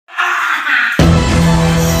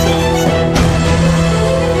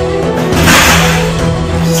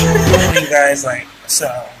guys, like,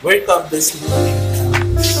 so wake up this morning,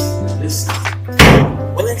 just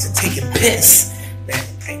willing to take a piss. And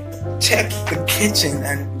I checked the kitchen,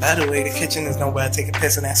 and by the way, the kitchen is nowhere to take a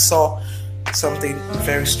piss, and I saw something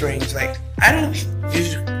very strange. Like, I don't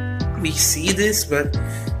usually see this, but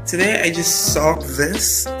today I just saw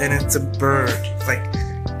this, and it's a bird. It's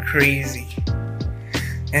like crazy,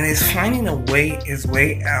 and it's finding his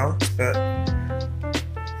way out, but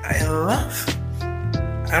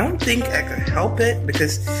I don't think I could help it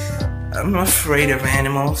because I'm afraid of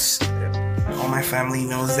animals. All my family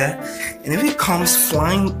knows that. And if it comes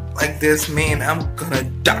flying like this, man, I'm gonna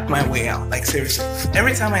duck my way out. Like, seriously.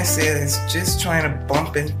 Every time I say it, it's just trying to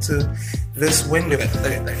bump into this window. Look.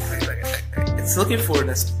 It's looking for an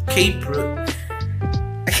escape route.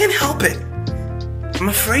 I can't help it. I'm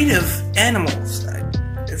afraid of animals.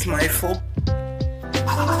 It's my fault.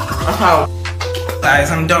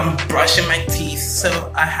 Guys, I'm done brushing my teeth,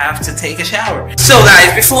 so I have to take a shower. So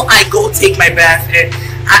guys, before I go take my bath,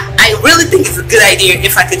 I really think it's a good idea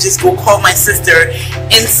if I could just go call my sister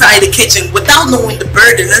inside the kitchen without knowing the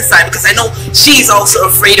bird is inside, because I know she's also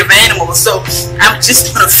afraid of animals. So I'm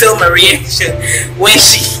just gonna film a reaction when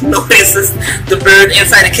she notices the bird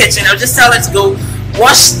inside the kitchen. I'll just tell her to go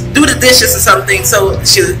do the dishes or something, so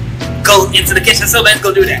she'll go into the kitchen. So let's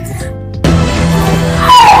go do that.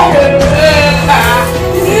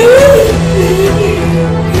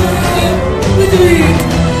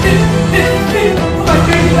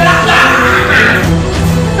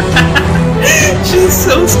 She's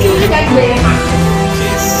so scared.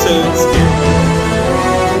 She's so scared.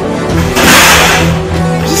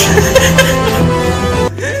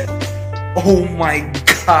 Oh my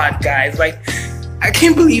god, guys. Like, I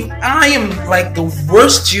can't believe I am like the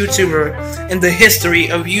worst YouTuber in the history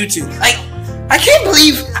of YouTube. Like, I can't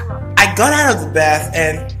believe I got out of the bath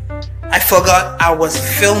and I forgot I was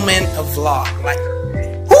filming a vlog. Like,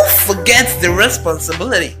 who forgets the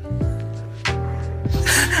responsibility?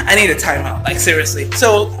 I need a timeout, like, seriously.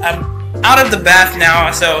 So I'm out of the bath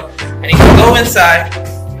now, so I need to go inside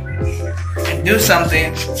and do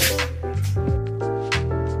something.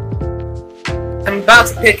 I'm about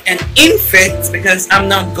to pick an infant because I'm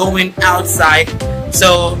not going outside.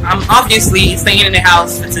 So I'm obviously staying in the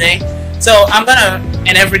house for today. So I'm gonna,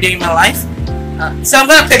 and every day in my life. So I'm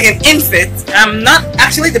gonna pick an infant. I'm not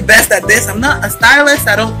actually the best at this. I'm not a stylist.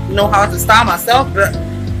 I don't know how to style myself, but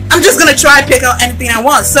I'm just gonna try pick out anything I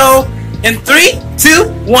want. So in 3, 2,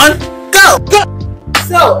 1, go!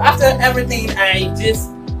 So after everything, I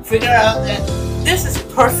just figured out that this is a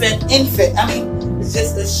perfect infant. I mean, it's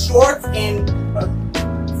just a short and a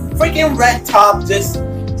freaking red top, just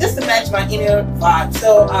to match my inner vibe.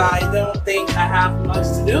 So I don't think I have much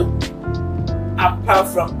to do apart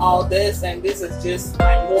from all this, and this is just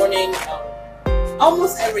my morning,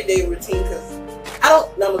 almost everyday routine, because I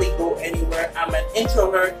don't normally go anywhere. I'm an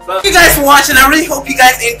introvert. But thank you guys for watching. I really hope you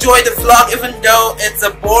guys enjoyed the vlog, even though it's a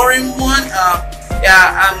boring one.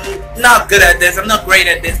 Yeah, I'm not good at this. I'm not great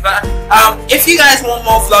at this. But if you guys want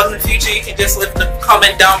more vlogs in the future, you can just leave the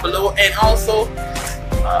comment down below. And also,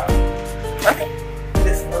 okay,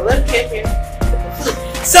 this is a little kid here.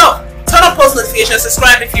 So turn on post notifications,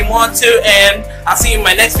 subscribe if you want to, and I'll see you in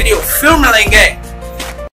my next video. Film gang.